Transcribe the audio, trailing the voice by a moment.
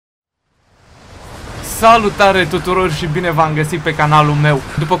Salutare tuturor și bine v-am găsit pe canalul meu.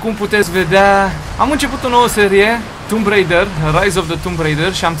 După cum puteți vedea, am început o nouă serie, Tomb Raider, Rise of the Tomb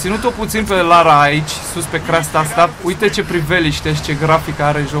Raider, și am ținut-o puțin pe Lara aici, sus pe creasta asta. Uite ce priveliște și ce grafică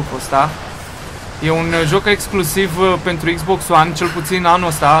are jocul ăsta. E un joc exclusiv pentru Xbox One, cel puțin anul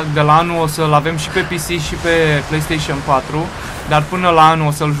ăsta. De la anul o să-l avem și pe PC și pe PlayStation 4, dar până la anul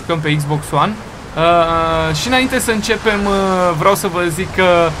o să-l jucăm pe Xbox One. Și înainte să începem, vreau să vă zic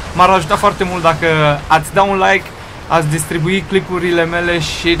că m-ar ajuta foarte mult dacă ați da un like, ați distribui clipurile mele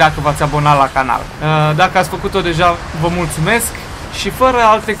și dacă v-ați abonat la canal. Dacă ați făcut-o deja, vă mulțumesc. Și fără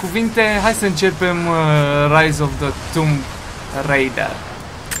alte cuvinte, hai să începem Rise of the Tomb Raider.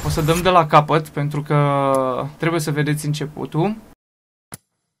 O să dăm de la capăt pentru că trebuie să vedeți începutul.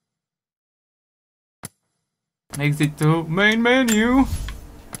 Exit to main menu.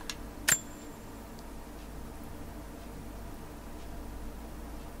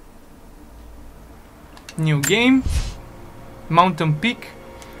 New game. Mountain Peak.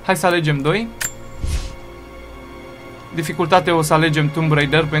 Hai să alegem 2. Dificultate o să alegem Tomb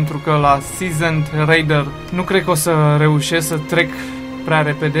Raider pentru că la Seasoned Raider nu cred că o să reușesc să trec prea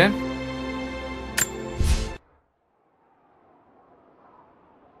repede.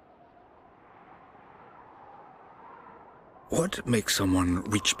 What makes someone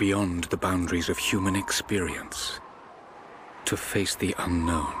reach beyond the boundaries of human experience to face the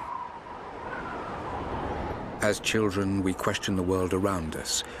unknown? As children, we question the world around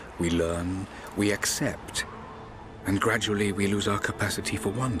us. We learn, we accept, and gradually we lose our capacity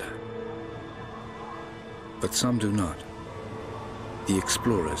for wonder. But some do not. The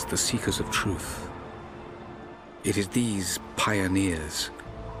explorers, the seekers of truth. It is these pioneers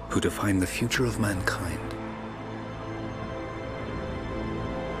who define the future of mankind.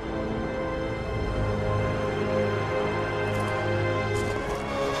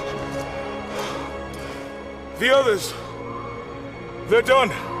 The others, they're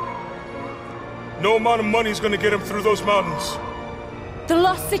done. No amount of money is gonna get them through those mountains. The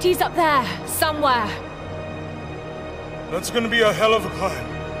lost city's up there, somewhere. That's gonna be a hell of a climb.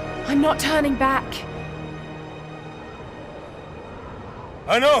 I'm not turning back.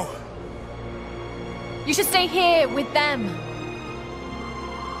 I know. You should stay here with them.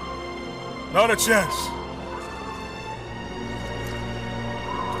 Not a chance.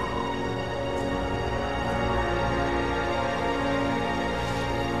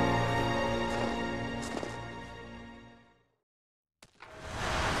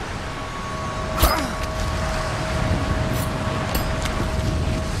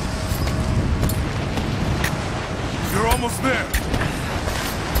 Almost there.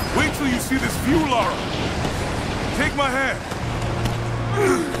 Wait till you see this view, Lara. Take my hand.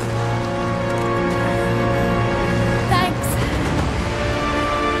 Thanks.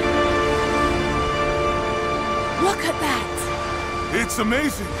 Look at that. It's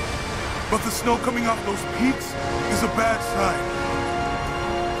amazing. But the snow coming off those peaks is a bad sign.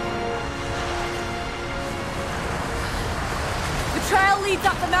 The trail leads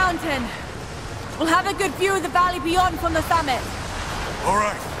up the mountain. We'll have a good view of the valley beyond from the summit. All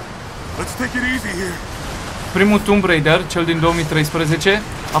right. Let's take it easy here. Primul Tomb Raider, cel din 2013,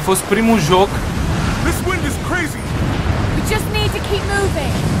 a fost primul joc. This wind is crazy. We just need to keep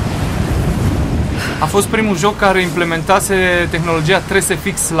moving. A fost primul joc care implementase tehnologia trese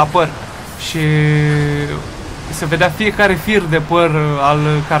fix la păr și se vedea fiecare fir de păr al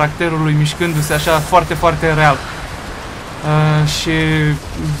caracterului mișcându-se așa foarte, foarte real. Și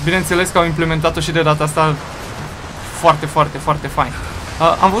bineînțeles că au implementat-o și de data asta foarte, foarte, foarte fain.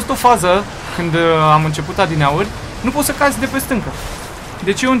 Am văzut o fază când am început adineauri, nu poți să cazi de pe stâncă.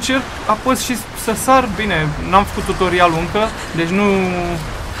 Deci eu încerc, apăs și să sar, bine, n-am făcut tutorialul încă, deci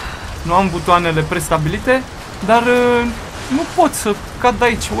nu am butoanele prestabilite, dar nu pot să cad de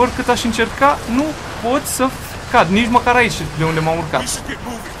aici, oricât aș încerca, nu pot să cad, nici măcar aici de unde m-am urcat.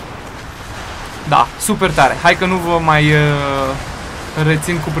 Da, super tare. Hai că nu vă mai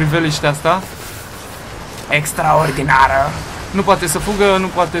rețin cu priveliștea asta. Extraordinară. Nu poate să fugă, nu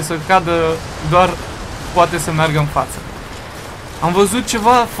poate să cadă, doar poate să meargă în față. Am văzut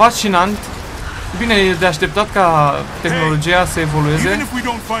ceva fascinant. Bine, e de așteptat ca tehnologia să evolueze.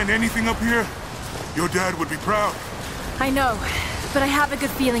 I know, but I have a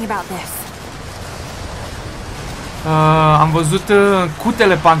good feeling about this. Am văzut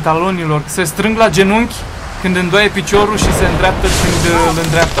cutele pantalonilor se strâng la genunchi când îndoaie piciorul și se îndreaptă când îl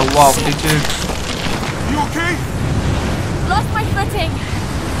îndreaptă. Wow, deci e... You okay? Lost my footing.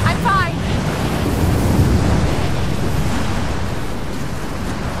 I'm fine.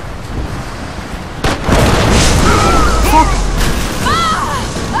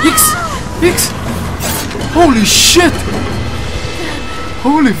 X! Holy shit!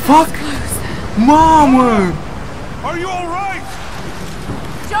 Holy fuck! Mamă! Are you all right?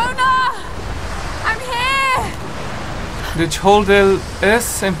 Jonah! I'm here! Deci hold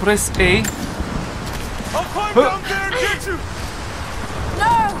S and press A. I'll climb down there and get you!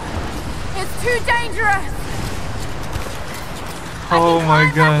 No! It's too dangerous! Oh my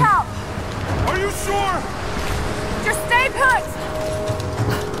god. Are you sure? Just stay put!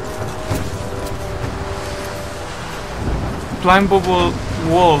 Climbable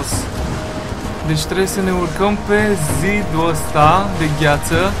walls. Deci trebuie să ne urcăm pe zidul ăsta de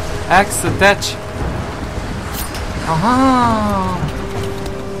gheață. Axe attach. Aha!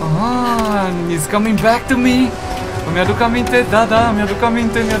 Aha! It's coming back to me! Îmi aduc aminte? Da, da, mi-aduc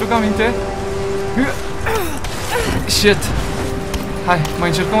aminte. Shit! Hai, mai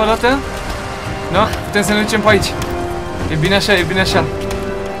încercăm o dată? Da, putem să ne ducem pe aici. E bine așa.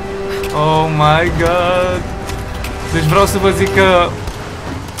 Oh my god! Deci vreau să vă zic că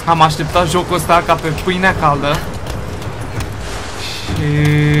am așteptat jocul ăsta ca pe pâinea caldă. Și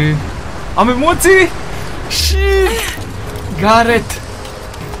am emoții! Și Gareth!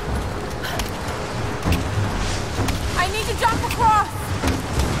 I need to jump across!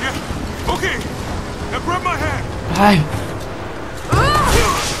 Yeah. Okay. Now grab my hand. Hai!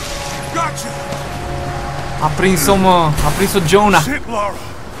 Gotcha. A prins-o, mă! A prins-o Jonah! Shit, Lara.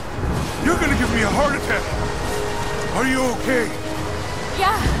 You're gonna give me a heart attack. Are you okay?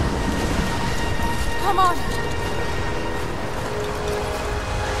 Yeah. Come on.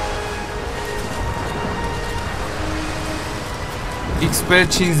 XP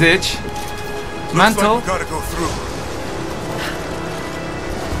 50. Mantle. Looks like we gotta go through.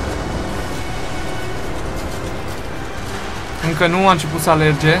 Încă nu a început să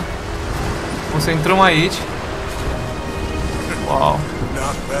alerge. O să intrăm aici. Wow.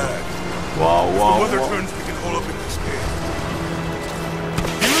 Not bad. Wow, If wow, the weather wow. turns, we can hold up in this cave.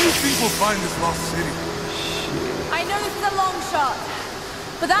 Do you really think we'll find this lost city? I know this is a long shot,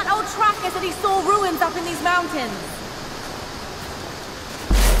 but that old tracker said he saw ruins up in these mountains.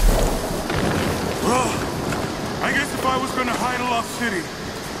 Well, I guess if I was gonna hide a lost city,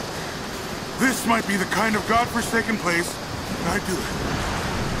 this might be the kind of godforsaken place I'd do it.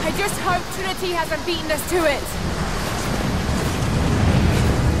 I just hope Trinity hasn't beaten us to it.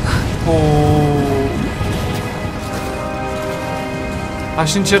 Oh.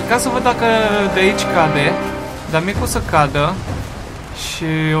 Aș încerca să văd dacă de aici cade, dar mie că o să cadă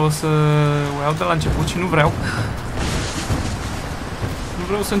și o să o iau de la început și nu vreau. Nu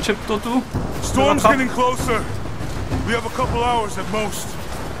vreau să încep totul. Storm's getting closer. We have a couple hours at most.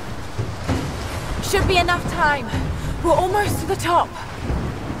 Should be enough time. We're almost to the top.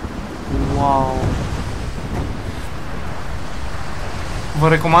 Wow. Vă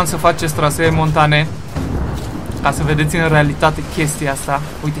recomand să faceți trasee montane ca să vedeți în realitate chestia asta.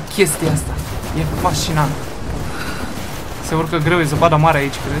 Uite, chestia asta e fascinant. Se urcă greu, e zăpada mare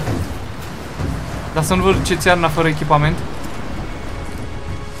aici, cred. Dar să nu vă duceți iarna fără echipament.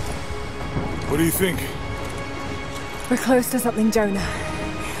 What do you think? We're close to something, Jonah.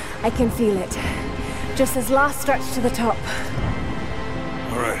 I can feel it. Just this last stretch to the top.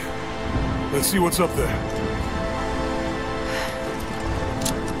 All right. Let's see what's up there.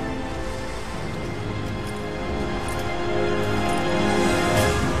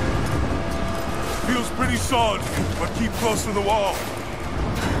 Feels pretty solid, but keep close to the wall.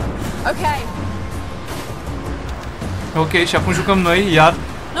 Okay. Ok, și acum jucăm noi, iar.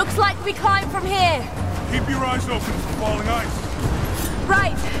 Looks like we climb from here. Keep your eyes open for falling ice.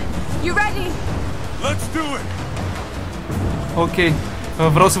 Right. You ready? Let's do it. Ok.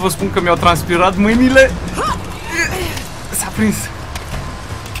 Vreau să vă spun că mi-au transpirat mâinile. S-a prins.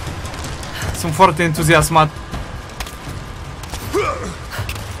 Sunt foarte entuziasmat.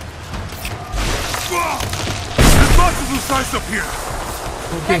 There's lots of loose ice up here.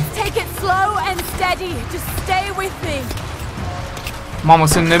 Ok. Let's take it slow and steady. Just stay with me. Mamă,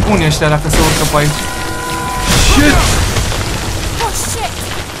 sunt nebuni ăștia dacă se urcă pe aici. Shit! Oh shit!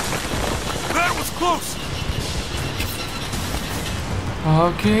 That was close.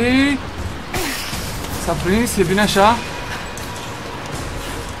 Ok. S-a prins, e bine așa.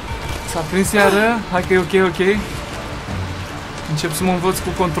 S-a prins iară. Hai că e ok, ok. Încep să mă învăț cu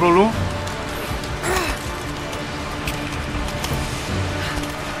controlul.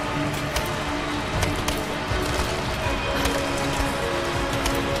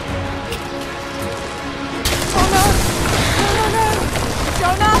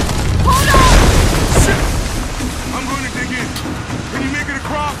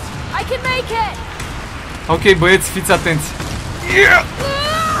 Ok, băieți, fiți atenți. Yeah!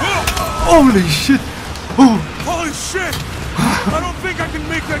 Holy shit! Holy shit! I don't think I can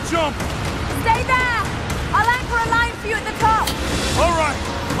make that jump! Stay there! I'll anchor a line for you at the top! Alright,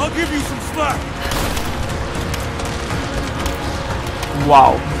 I'll give you some slack!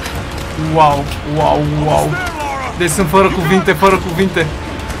 Wow! Wow, wow, wow! Almost there, Laura! Deci sunt fără cuvinte, fără cuvinte!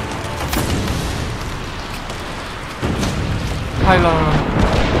 Hai, Laura!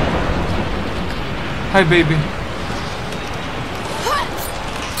 Hai, baby!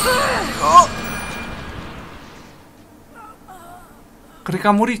 Cred că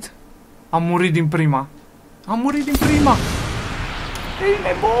a murit. Am murit din prima. Am murit din prima. E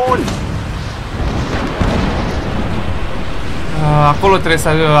nebun. Acolo trebuie să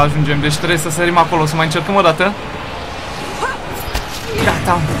ajungem. Deci trebuie să sărim acolo. Să mai încercăm o dată.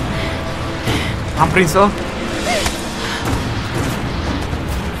 Gata. Am prins-o.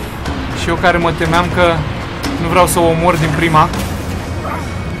 Și eu care mă temeam că nu vreau să o omor din prima.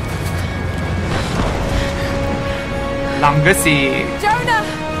 L-am găsit. Jonah!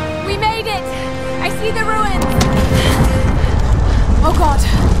 We made it! I see the ruins! Oh god!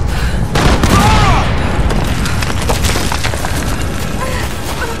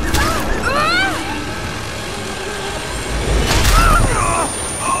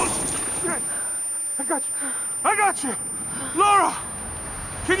 I got you! Laura!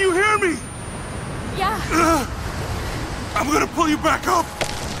 Can you hear me? Yeah! I'm gonna pull you back up!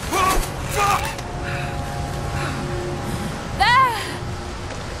 Oh, fuck! There!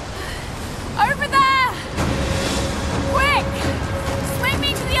 Over there! Quick! Swing me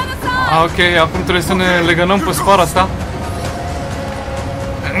to the other side! Ok, acum trebuie să ne legănăm pe sfoara asta.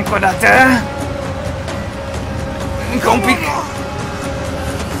 Încă o dată. Încă un pic.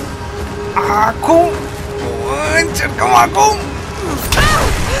 Acum. Încercăm acum.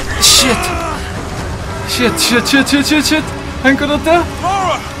 Shit. Shit. Hai încă o dată.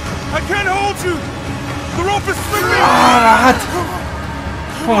 Laura! I can't hold you! The rope is slinging! Rahat.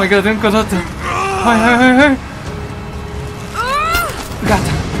 Oh my god, încă o dată. Hai.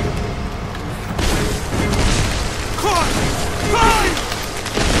 Gata.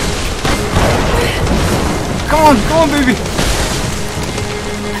 Come on, baby.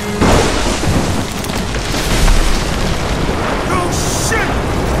 Oh shit!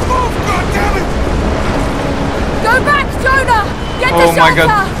 Move, goddammit! Go back, Jonah! Get the Oh my shelter!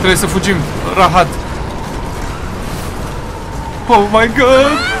 god, trebuie să fugim. Rahat. Oh my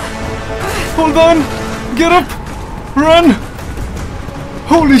god. Hold on. Get up. Run.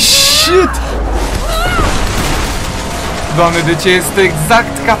 Holy shit. Doamne, de ce este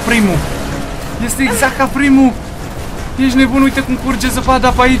exact ca primul? Este exact ca primul. Ești nebun, uite cum curge zăpada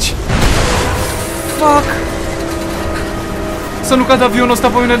pe aici. Fuck. Să nu cadă avionul ăsta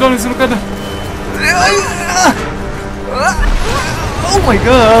pe mine, Doamne, să nu cadă. Oh my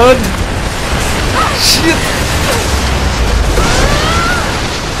god. Shit.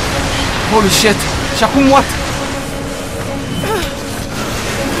 Holy shit. Și acum what?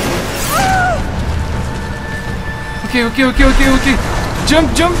 Ok.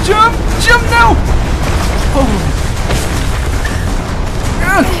 Jump now. Oh.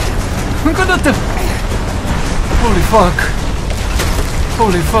 Încă o dată. Holy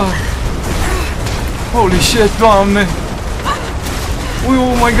fuck. Holy shit, Doamne. Ui,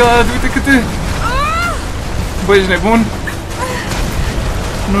 oh my god, uite câte. Băi, ești nebun?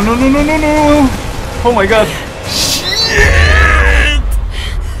 Nu. Oh my god. Shit.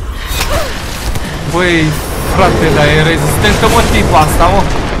 Băi, frate, dar e rezistentă, mă, tipul asta, mă.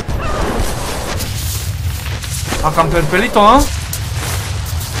 A cam perpelit-o, a?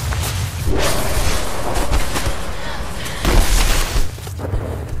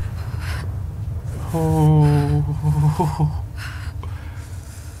 Oh.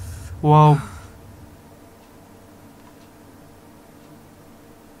 Wow.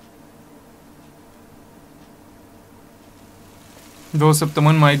 Două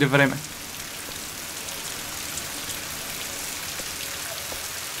săptămâni mai devreme.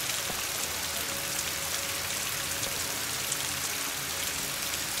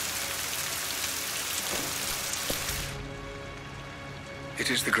 It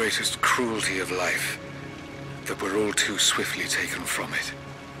is the greatest cruelty of life that we're all too swiftly taken from it.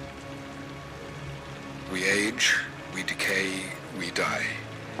 We age, we decay, we die.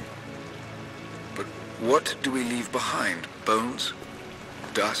 But what do we leave behind? Bones?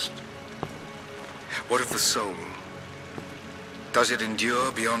 Dust? What of the soul? Does it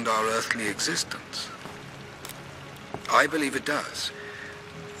endure beyond our earthly existence? I believe it does.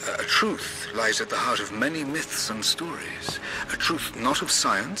 A truth lies at the heart of many myths and stories. A truth not of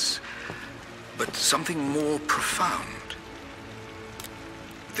science, but something more profound.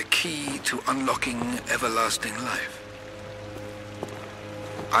 The key to unlocking everlasting life.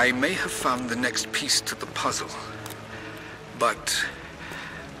 I may have found the next piece to the puzzle, but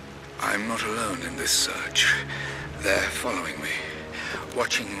I'm not alone in this search. They're following me,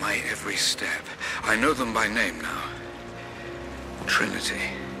 watching my every step. I know them by name now. Trinity.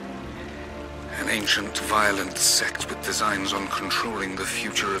 An ancient, violent sect with designs on controlling the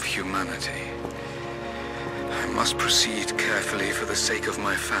future of humanity. I must proceed carefully for the sake of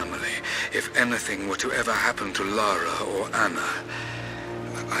my family. If anything were to ever happen to Lara or Anna,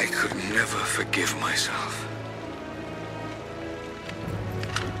 I could never forgive myself.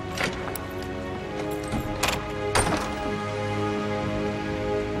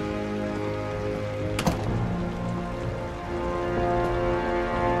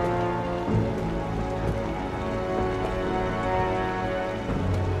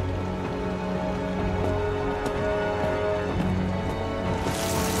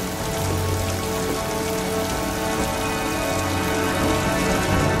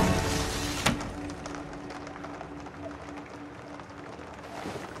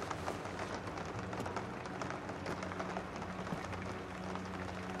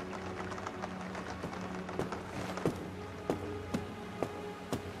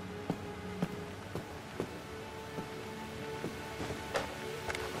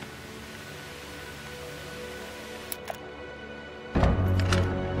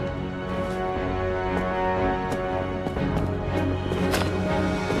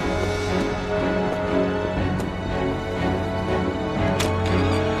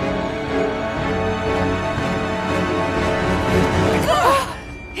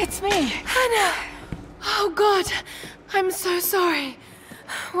 I'm so sorry.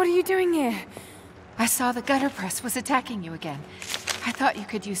 What are you doing here? I saw the gutter press was attacking you again. I thought you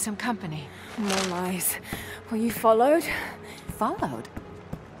could use some company. No lies. Were you followed? Followed?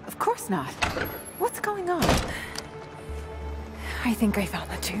 Of course not. What's going on? I think I found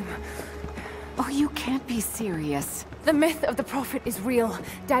the tomb. Oh, you can't be serious. The myth of the prophet is real.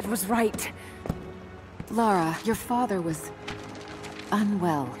 Dad was right. Lara, your father was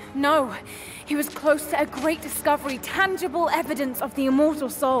unwell. No. He was close to a great discovery, tangible evidence of the immortal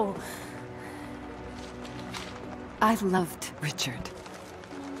soul. I loved Richard.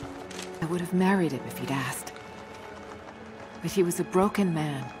 I would have married him if he'd asked. But he was a broken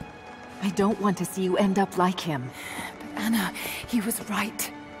man. I don't want to see you end up like him. But Anna, he was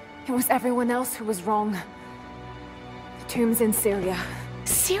right. It was everyone else who was wrong. The tomb's in Syria.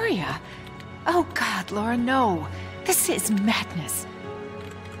 Syria? Oh God, Laura, no. This is madness.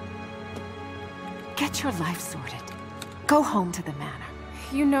 Get your life sorted. Go home to the manor.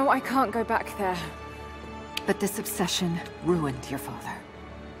 You know I can't go back there. But this obsession ruined your father.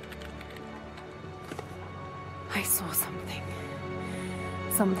 I saw something.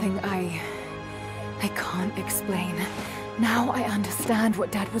 Something I can't explain. Now I understand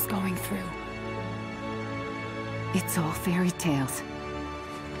what Dad was going through. It's all fairy tales.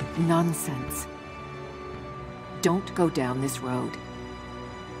 Nonsense. Don't go down this road.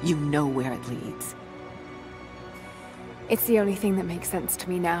 You know where it leads. It's the only thing that makes sense to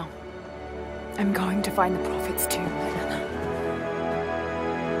me now. I'm going to find the prophet's tomb, Anna.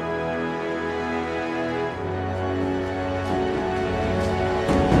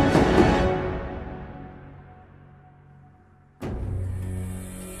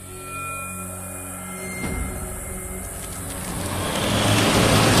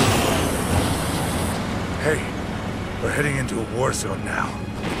 Hey, we're heading into a war zone now.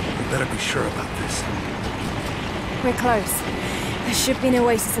 We better be sure about this. We're close. There should be an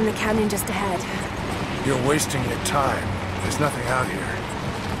oasis in the canyon just ahead. You're wasting your time. There's nothing out here.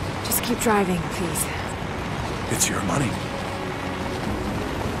 Just keep driving, please. It's your money.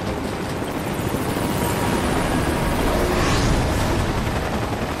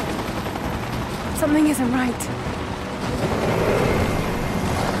 Something isn't right.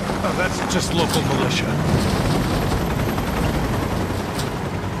 Oh, that's just local militia.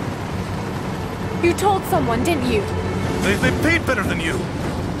 You told someone, didn't you? They paid better than you.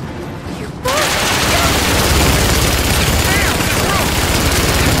 You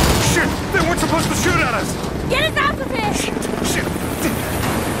Shit! They weren't supposed to shoot at us! Get us out of here! Shit!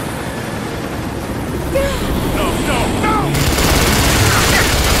 No!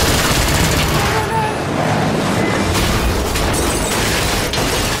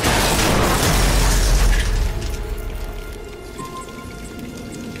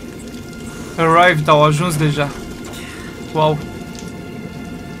 Arrived, au ajuns deja. Wow.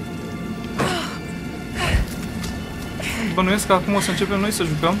 Bănuiesc că acum o să începem noi să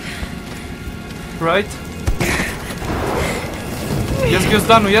jucăm. Right? Ia-ți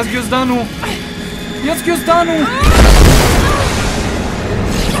ghiozdanul, ia-ți ghiozdanul! Ia-ți ghiozdanul!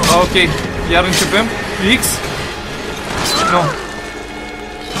 Ok, iar începem. X? Nu.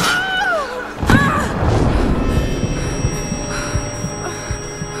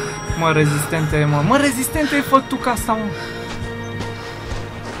 Mă, rezistentă e, mă. Mă, rezistentă e fătuca asta, mă.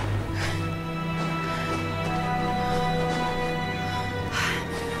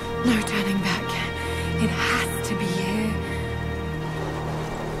 No turning back. It has to be here.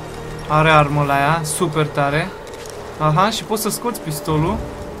 Are armele aia, super tare. Aha, și poți să scoți pistolul.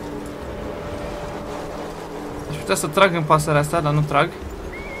 Aș putea să trag în pasărea asta, dar nu trag.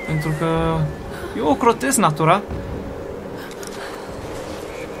 Pentru că eu o crotesc natura.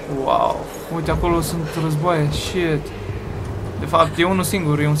 Wow. Uite, acolo sunt războaie. Shit. De fapt, e unul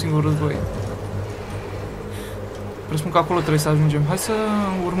singur, e un singur război. Presupun că acolo trebuie să ajungem. Hai să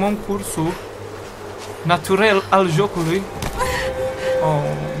urmăm cursul naturel al jocului. Oh.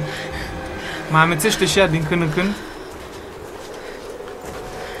 Mai amețește și ea din când în când.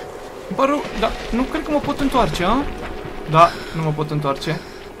 Îmi pare rău, dar nu cred că mă pot întoarce, a? Da, nu mă pot întoarce.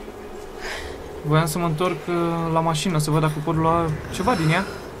 Voiam să mă întorc la mașină, să văd dacă pot lua ceva din ea.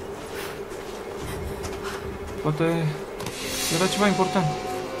 Poate era ceva important.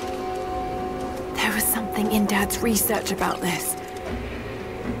 There was something in Dad's research about this.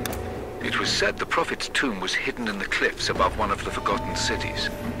 It was said the prophet's tomb was hidden in the cliffs above one of the forgotten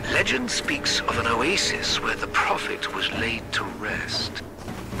cities. Legend speaks of an oasis where the prophet was laid to rest.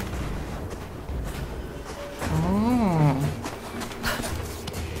 Oh.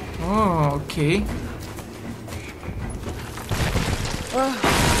 Oh, ok.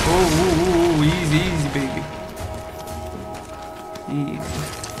 Oh, easy, easy, baby. Easy.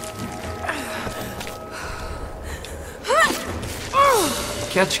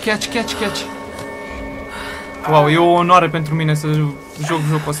 Catch, catch, catch, catch. Wow, e o onoare pentru mine să joc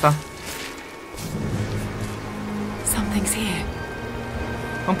jocul ăsta. Something's here.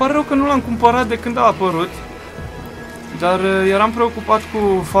 Îmi pare rău că nu l-am cumpărat de când a apărut. Dar eram preocupat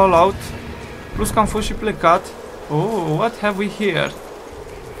cu Fallout. Plus că am fost și plecat. Oh, what have we here?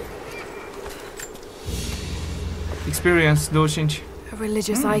 Experience 25. A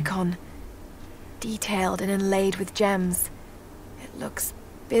religious icon. Detailed and inlaid with gems. It looks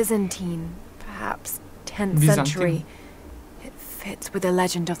Byzantine, perhaps 10th century. It fits with the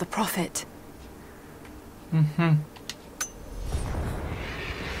legend of the prophet.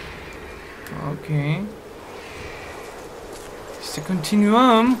 Ok. Să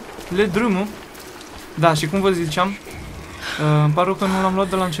continuăm le drumul. Da, și cum vă ziceam, îmi pare că nu l-am luat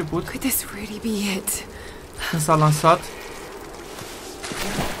de la început. Could this really be it? Când s-a lansat.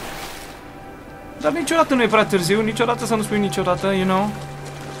 Dar niciodată nu e prea târziu, niciodată să nu spui niciodată, you know.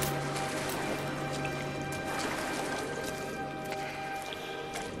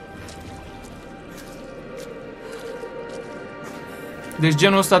 Deci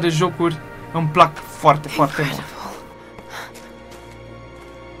genul ăsta de jocuri îmi plac foarte, foarte mult.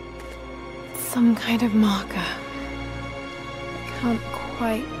 Some kind of marker. Can't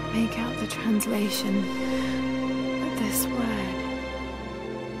quite make out the translation of this word.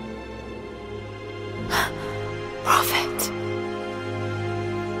 Prophet.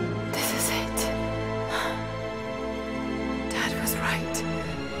 This is it. Dad was right.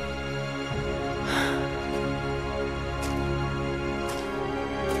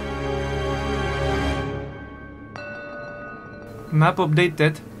 Map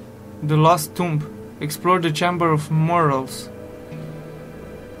updated. The last tomb. Explore the chamber of morals.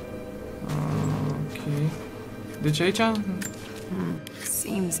 Ok. Deci aici...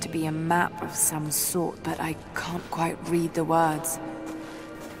 Seems to be a map of some sort, but I can't quite read the words.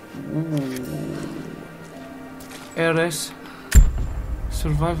 RS.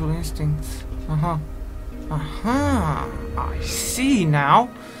 Survival instincts. Aha. Aha. I see now.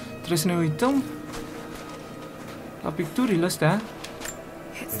 Trebuie să ne uităm la picturile astea.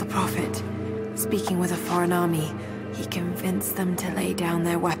 It's the prophet, speaking with a foreign army. He convinced them to lay down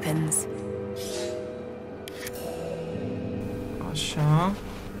their weapons. Așa.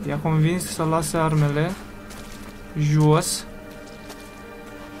 I-a convins să lase armele jos.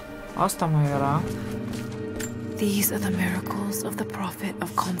 Asta mai era. These are the miracles of the prophet of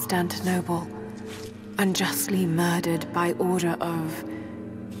Constantinople, unjustly murdered by order of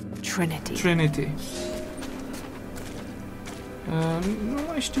Trinity. Trinity. Nu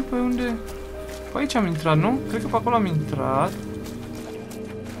mai știu pe unde... Pe aici am intrat, nu? Cred că pe acolo am intrat.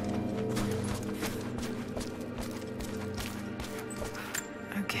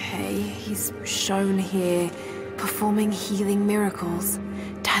 Okay, he's shown here, performing healing miracles.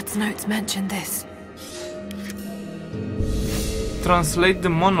 Dad's notes mention this. translate the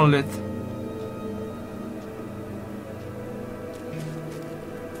monolith.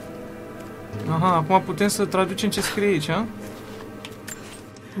 Aha, acum putem să traducem ce scrie aici, ha?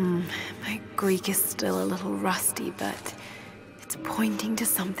 My Greek is still a little rusty, but it's pointing to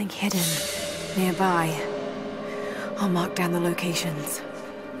something hidden nearby. I'll mark down the locations.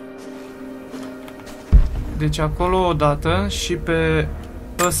 Deci acolo o dată și pe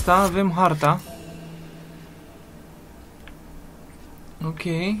ăsta avem harta. Ok.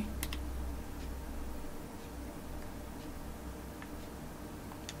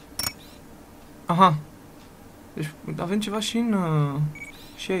 Aha. Deci avem ceva și în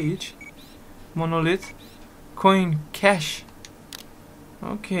și aici. Monolith. Coin cash.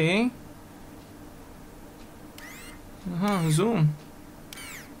 Ok. Aha, zoom.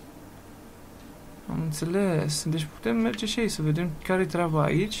 Am înțeles. Deci putem merge și aici să vedem care-i treaba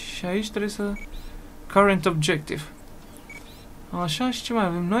aici. Și aici trebuie să... Current objective. Așa, și ce mai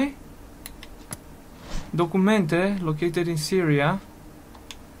avem noi? Documente located in Syria.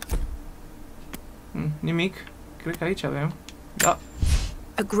 Nimic. Cred că aici avem. Da.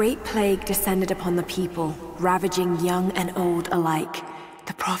 A great plague descended upon the people, ravaging young and old alike.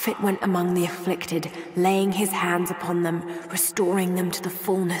 The prophet went among the afflicted, laying his hands upon them, restoring them to the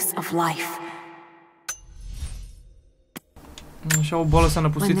fullness of life. Așa o boală s-a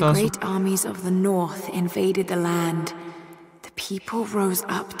năpustită When the great armies of the north invaded the land, the people rose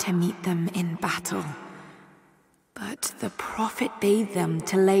up to meet them in battle. But the prophet bade them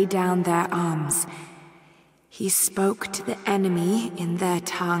to lay down their arms. He spoke to the enemy in their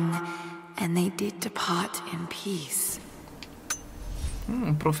tongue, and they did depart in peace.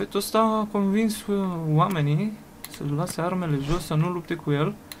 Profetul ăsta a convins oamenii să lase armele jos, să nu lupte cu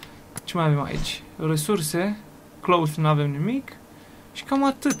el. Ce mai avem aici? Resurse, clothes, nu avem nimic. Și cam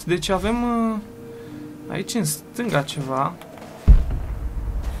atât. Deci avem aici în stânga ceva.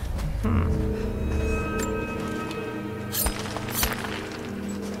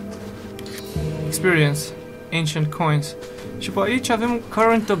 Experience. Ancient coins. Și pe aici avem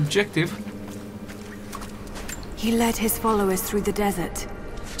current objective. He led his followers through the desert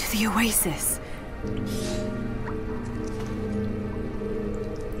to the oasis.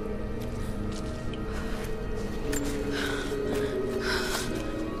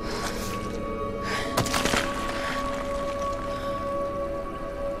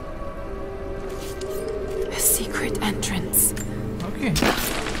 A secret entrance. Ok.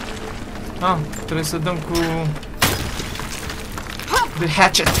 Ah, trebuie să dăm cu the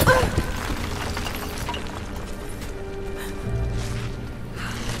hatchet.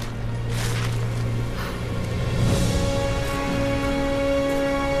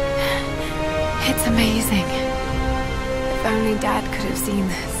 It's amazing. If only Dad could have seen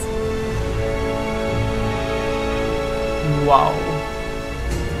this. Wow.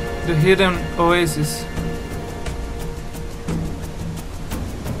 The hidden oasis.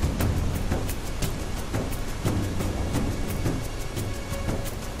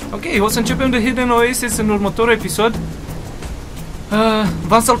 Ok, o să începem The Hidden Oasis în următorul episod.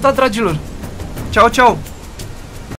 V-am salutat, dragilor! Ciao, ciao!